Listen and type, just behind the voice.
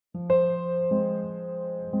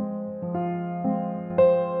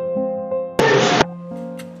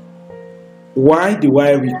Why do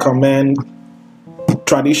I recommend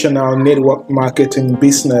traditional network marketing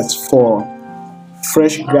business for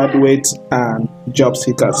fresh graduates and job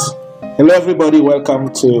seekers? Hello, everybody.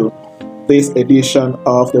 Welcome to this edition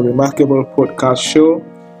of the Remarkable Podcast Show.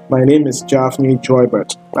 My name is Javnyuy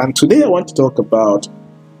Joybert, and today I want to talk about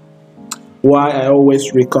why I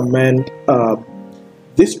always recommend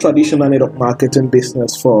this traditional network marketing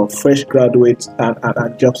business for fresh graduates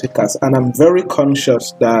and job seekers. And I'm very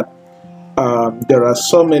conscious that there are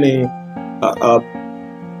so many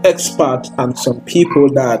experts and some people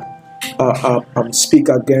that speak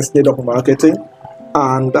against network marketing.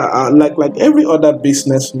 And like every other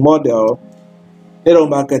business model, network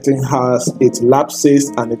marketing has its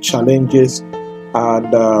lapses and its challenges.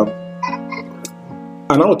 And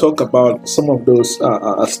I will talk about some of those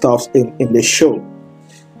stuff in the show.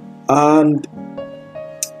 And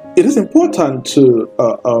it is important to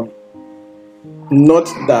note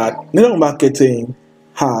that network marketing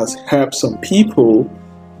has helped some people,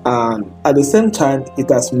 and at the same time, it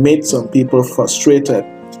has made some people frustrated,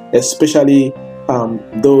 especially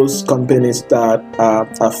those companies that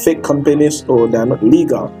are fake companies or they are not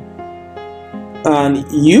legal. And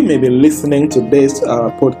you may be listening to this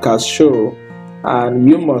podcast show, and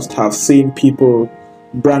you must have seen people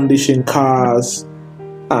brandishing cars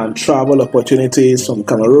and travel opportunities from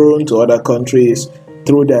Cameroon to other countries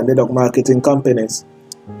through their network marketing companies.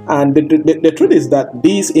 And the truth is that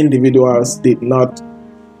these individuals did not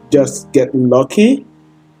just get lucky.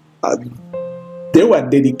 They were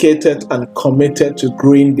dedicated and committed to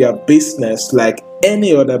growing their business like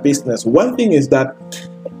any other business. One thing is that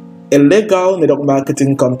a legal network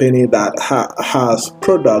marketing company that has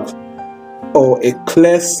product or a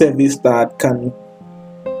clear service that can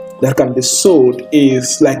be sold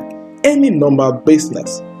is like any normal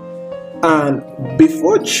business. And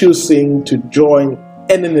before choosing to join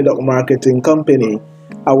any network marketing company,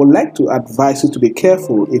 I would like to advise you to be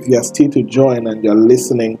careful if you are still to join and you're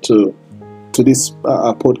listening to this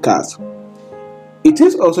podcast. It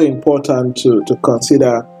is also important to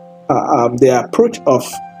consider the approach of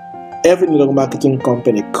every network marketing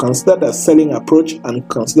company. Consider their selling approach and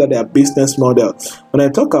consider their business model. When I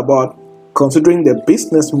talk about considering the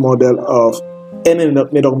business model of any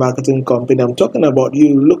network marketing company, I'm talking about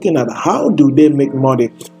you looking at how do they make money,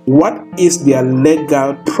 what is their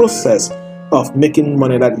legal process of making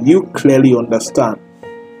money that you clearly understand.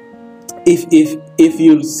 If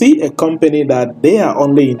you see a company that they are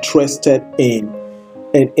only interested in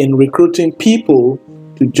recruiting people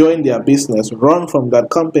to join their business, run from that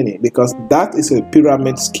company, because that is a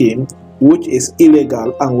pyramid scheme which is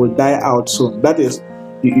illegal and will die out soon. That is,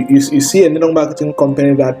 you see a network marketing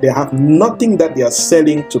company that they have nothing that they are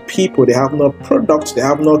selling to people. They have no products. They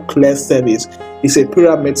have no clear service. It's a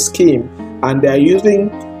pyramid scheme, and they are using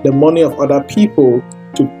the money of other people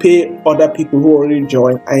to pay other people who already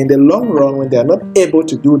joined. And in the long run, when they are not able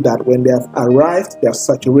to do that, when they have arrived their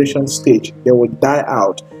saturation stage, they will die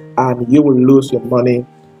out, and you will lose your money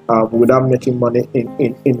without making money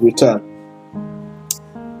in return.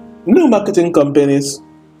 Network marketing companies.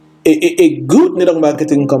 A good network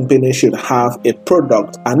marketing company should have a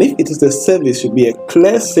product, and if it is a service, should be a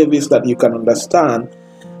clear service that you can understand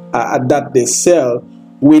that they sell,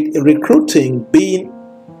 with recruiting being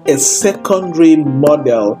a secondary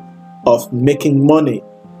model of making money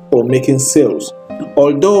or making sales.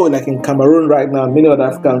 Although, like in Cameroon right now, many other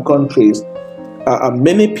African countries,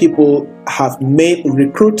 many people have made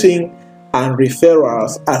recruiting and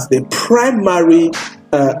referrals as the primary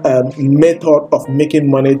method of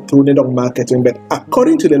making money through network marketing. But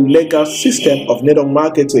according to the legal system of network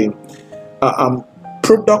marketing,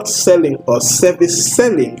 product selling or service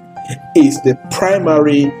selling is the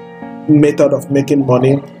primary method of making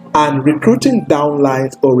money, and recruiting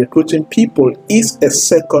downlines or recruiting people is a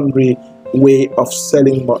secondary way of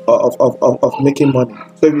selling of making money.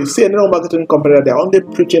 So if you see a network marketing company that they're only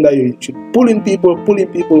preaching that you should pull in people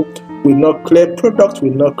with no clear product,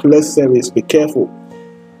 with no clear service, be careful.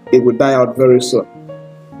 It will die out very soon.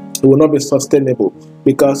 It will not be sustainable,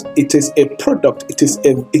 because it is a product, it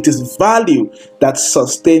is value that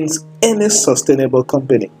sustains any sustainable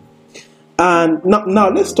company. And now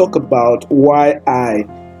let's talk about why I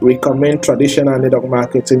recommend traditional network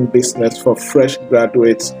marketing business for fresh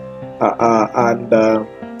graduates and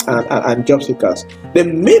job seekers. The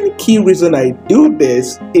main key reason I do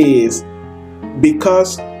this is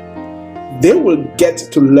because they will get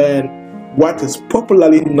to learn what is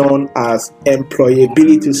popularly known as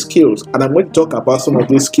employability skills, and I'm going to talk about some of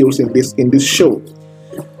these skills in this show.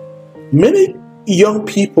 Many young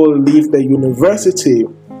people leave the university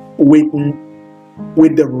with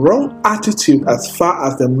with the wrong attitude as far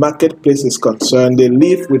as the marketplace is concerned. They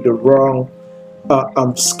live with the wrong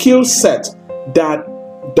skill set that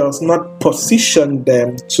does not position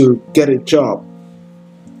them to get a job.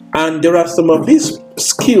 And there are some of these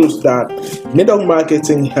skills that network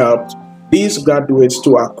marketing helped these graduates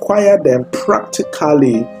to acquire them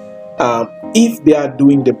practically if they are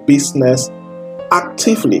doing the business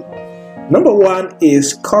actively. Number one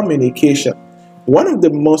is communication. One of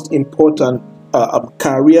the most important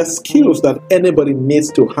career skills that anybody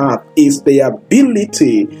needs to have is the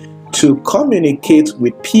ability to communicate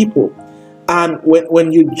with people. And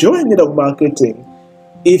when you join network marketing,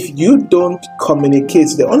 if you don't communicate,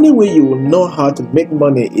 the only way you will know how to make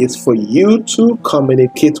money is for you to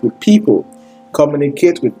communicate with people.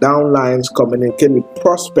 Communicate with downlines, communicate with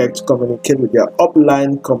prospects, communicate with your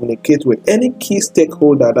upline, communicate with any key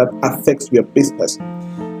stakeholder that affects your business.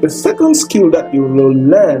 The second skill that you will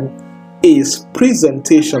learn is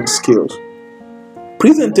presentation skills.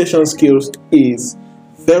 Presentation skills is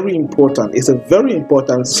very important. It's a very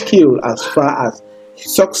important skill as far as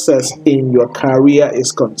success in your career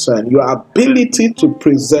is concerned. Your ability to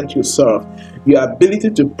present yourself, your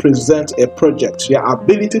ability to present a project, your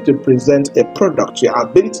ability to present a product, your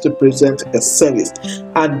ability to present a service.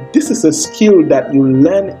 And this is a skill that you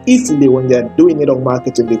learn easily when you're doing network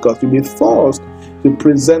marketing, because you'll be forced to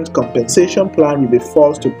present compensation plan, you'll be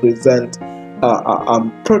forced to present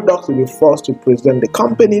products, you'll be forced to present the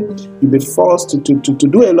company, you'll be forced to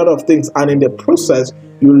do a lot of things, and in the process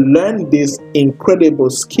you learn this incredible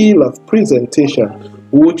skill of presentation,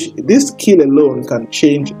 which this skill alone can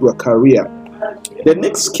change your career. The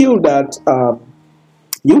next skill that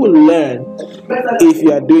you will learn if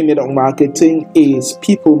you are doing network marketing is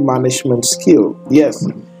people management skill. Yes,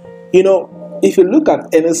 you know, if you look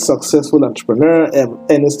at any successful entrepreneur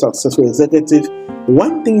and any successful executive,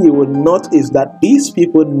 one thing you will note is that these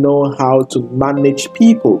people know how to manage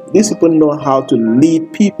people. These people know how to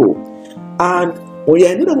lead people. And when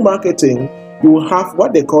you're in network marketing, you will have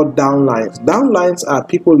what they call downlines. Downlines are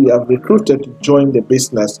people you have recruited to join the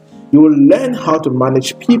business. You will learn how to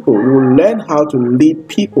manage people. You will learn how to lead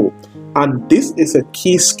people. And this is a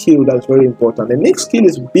key skill that's very important. The next skill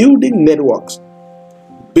is building networks.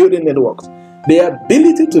 Building networks. The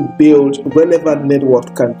ability to build relevant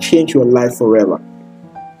networks can change your life forever.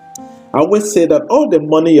 I always say that all the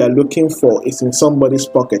money you are looking for is in somebody's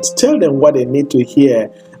pockets. Tell them what they need to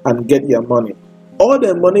hear and get your money. All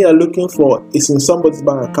the money you're looking for is in somebody's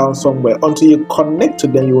bank account somewhere. Until you connect to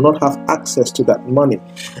them, you will not have access to that money.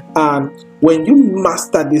 And when you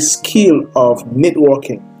master the skill of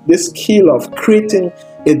networking, the skill of creating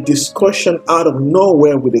a discussion out of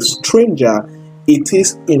nowhere with a stranger, it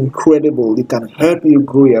is incredible. It can help you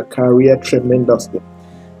grow your career tremendously.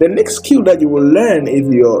 The next skill that you will learn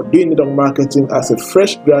if you're doing network marketing as a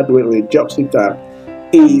fresh graduate or a job seeker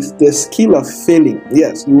is the skill of failing.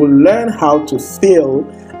 Yes, you will learn how to fail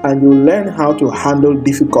and you will learn how to handle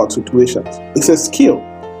difficult situations. It's a skill.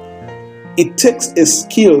 It takes a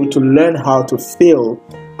skill to learn how to fail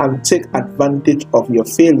and take advantage of your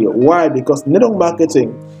failure. Why? Because network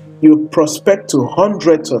marketing, you prospect to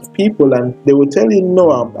hundreds of people and they will tell you, no,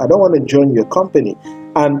 I don't want to join your company.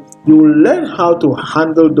 And you will learn how to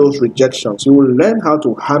handle those rejections. You will learn how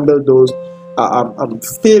to handle those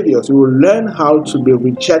failures. You will learn how to be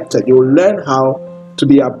rejected. You will learn how to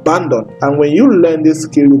be abandoned. And when you learn this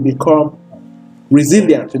skill, you become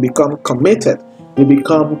resilient. You become committed. You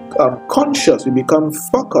become conscious. You become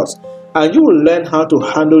focused. And you will learn how to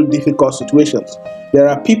handle difficult situations. There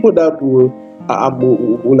are people that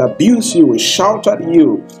will abuse you, will shout at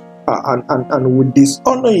you, and will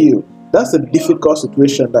dishonor you. That's a difficult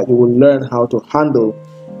situation that you will learn how to handle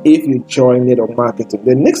if you join network marketing.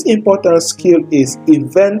 The next important skill is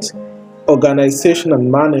event organization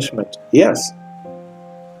and management. Yes,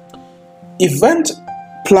 event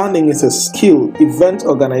planning is a skill, event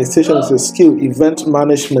organization is a skill, event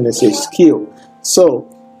management is a skill. So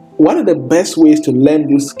one of the best ways to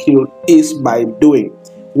learn this skill is by doing.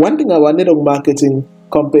 One thing about network marketing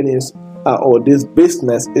companies or this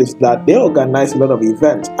business is that they organize a lot of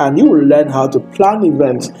events, and you will learn how to plan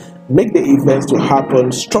events, make the events to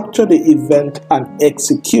happen, structure the event, and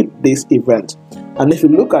execute this event. And if you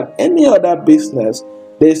look at any other business,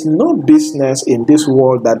 there's no business in this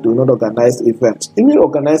world that do not organize events. Even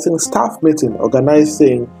organizing staff meeting,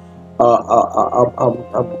 organizing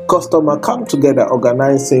customer come together,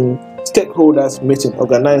 organizing stakeholders meeting,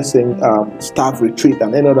 organizing staff retreat,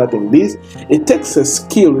 and any other thing. It takes a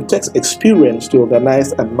skill, it takes experience to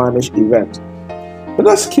organize and manage events.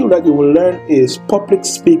 Another skill that you will learn is public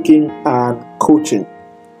speaking and coaching.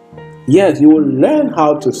 Yes, you will learn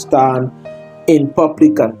how to stand in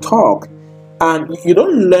public and talk. And you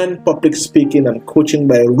don't learn public speaking and coaching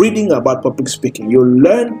by reading about public speaking. You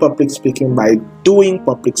learn public speaking by doing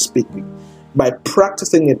public speaking, by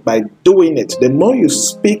practicing it, by doing it. The more you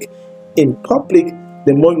speak in public,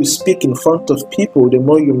 the more you speak in front of people, the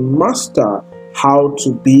more you master how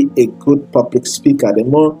to be a good public speaker. The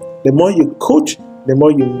more you coach, the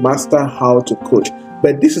more you master how to coach.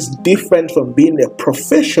 But this is different from being a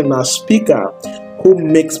professional speaker who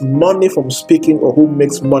makes money from speaking or who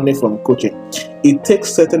makes money from coaching. It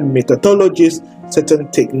takes certain methodologies, certain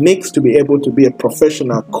techniques to be able to be a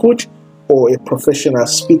professional coach or a professional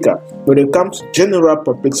speaker. When it comes to general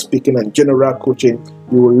public speaking and general coaching,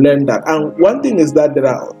 you will learn that. And one thing is that there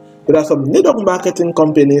are some network marketing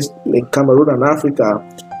companies in Cameroon and Africa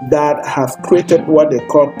that have created what they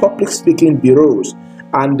call public speaking bureaus,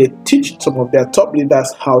 and they teach some of their top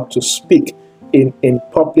leaders how to speak in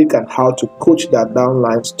public and how to coach their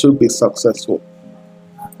downlines to be successful.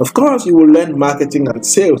 Of course, you will learn marketing and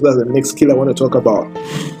sales. That's the next skill I want to talk about.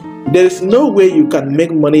 There is no way you can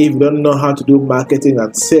make money if you don't know how to do marketing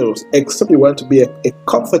and sales, except you want to be a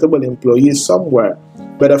comfortable employee somewhere.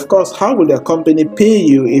 But of course, how will their company pay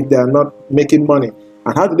you if they are not making money?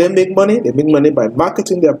 And how do they make money? They make money by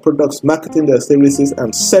marketing their products, marketing their services,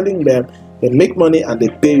 and selling them. They make money and they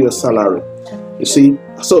pay your salary. You see,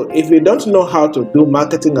 so if you don't know how to do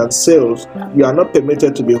marketing and sales, you are not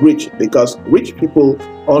permitted to be rich, because rich people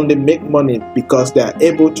only make money because they are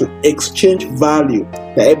able to exchange value.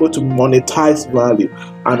 They're able to monetize value.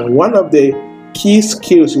 And one of the key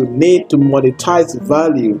skills you need to monetize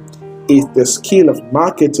value is the skill of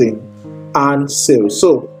marketing and sales.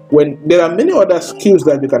 So when there are many other skills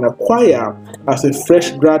that you can acquire as a fresh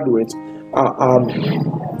graduate,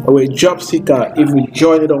 or a job seeker, if you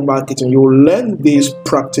join it on marketing, you will learn these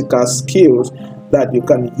practical skills that you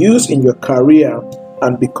can use in your career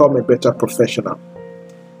and become a better professional.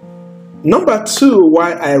 Number two,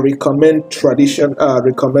 why I recommend fresh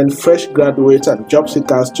graduates and job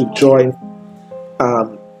seekers to join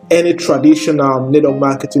any traditional network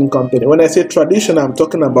marketing company. When I say traditional, I'm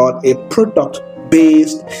talking about a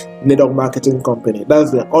product-based network marketing company. That's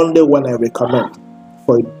the only one I recommend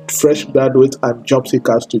for fresh graduates and job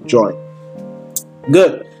seekers to join.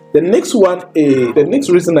 Good. The next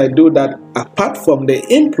reason I do that, apart from the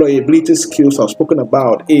employability skills I've spoken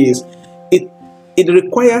about, is it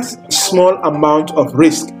requires small amount of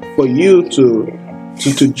risk for you to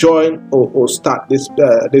join or start this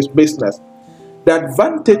business. The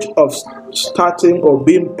advantage of starting or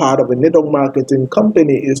being part of a network marketing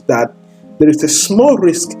company is that there is a small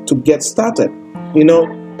risk to get started. You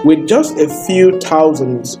know, with just a few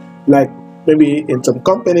thousands, like maybe in some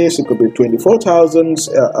companies it could be 24,000,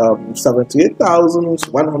 78,000,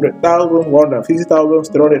 100,000,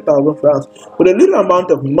 150,000, 300,000 francs. With a little amount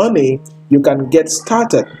of money, you can get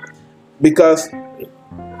started, because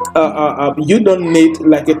you don't need,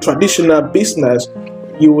 like a traditional business,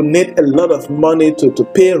 you will need a lot of money to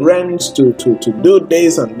pay rents, to do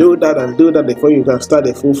this and do that before you can start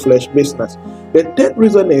a full-fledged business. The third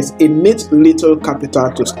reason is it needs little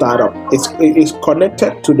capital to start up. It's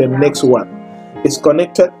connected to the next one. It's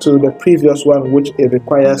connected to the previous one, which it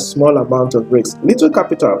requires small amount of risk. Little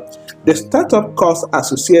capital. The startup costs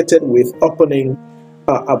associated with opening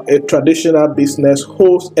a traditional business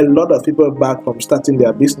holds a lot of people back from starting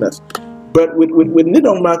their business. But with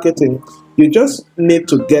network marketing, you just need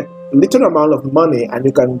to get little amount of money and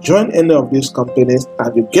you can join any of these companies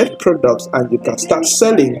and you get products and you can start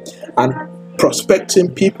selling and prospecting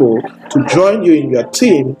people to join you in your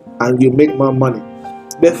team, and you make more money.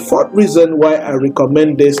 The fourth reason why I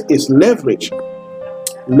recommend this is leverage.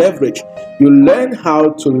 Leverage. You learn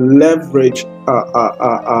how to leverage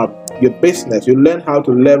your business. You learn how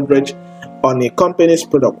to leverage on a company's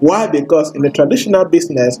product. Why? Because in a traditional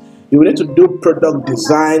business, you need to do product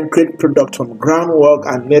design, create product from groundwork,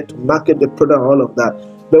 and need to market the product, all of that.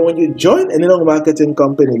 But when you join a network marketing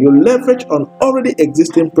company, you leverage on already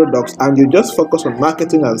existing products and you just focus on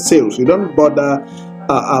marketing and sales. You don't bother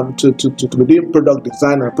to be doing product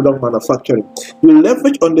design and product manufacturing. You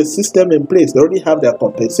leverage on the system in place. They already have their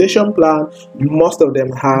compensation plan. Most of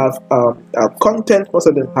them have content. Most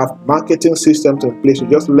of them have marketing systems in place. You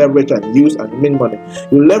just leverage and use and make money.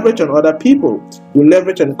 You leverage on other people. You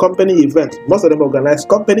leverage on company events. Most of them organize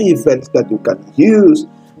company events that you can use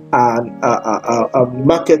and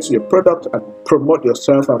market your product and promote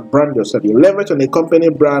yourself and brand yourself. You leverage on a company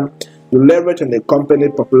brand, you leverage on a company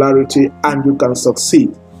popularity, and you can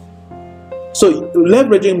succeed. So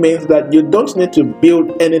leveraging means that you don't need to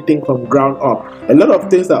build anything from ground up. A lot of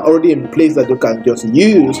things are already in place that you can just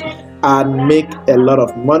use and make a lot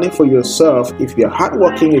of money for yourself if you're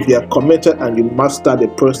hardworking, if you're committed, and you master the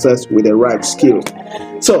process with the right skills.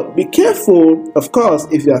 So be careful, of course,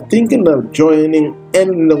 if you're thinking of joining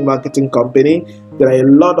any network marketing company. There are a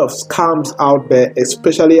lot of scams out there,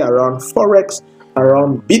 especially around Forex,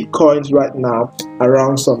 around Bitcoins right now,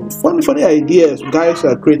 around some funny ideas. Guys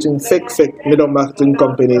are creating fake network marketing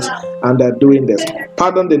companies, and they're doing this.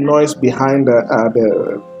 Pardon the noise behind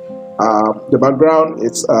the background.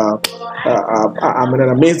 It's I'm in an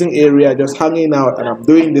amazing area, just hanging out, and I'm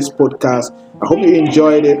doing this podcast. I hope you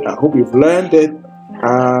enjoyed it. I hope you've learned it.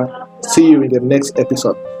 See you in the next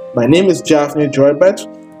episode. My name is Javnyuy Joybert.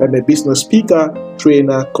 I'm a business speaker,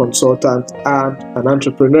 trainer, consultant, and an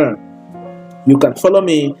entrepreneur. You can follow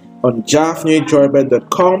me on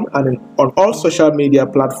javnyuyjoybert.com, and on all social media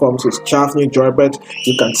platforms is Javnyuy Joybert.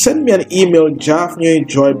 You can send me an email,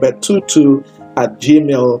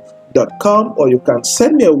 javnyuyjoybert22@gmail.com, or you can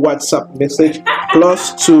send me a WhatsApp message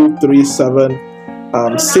 +237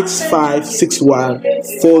 6561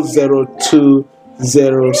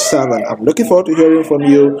 40207. I'm looking forward to hearing from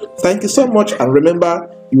you. Thank you so much, and remember,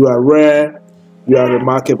 you are rare, you are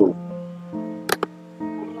remarkable.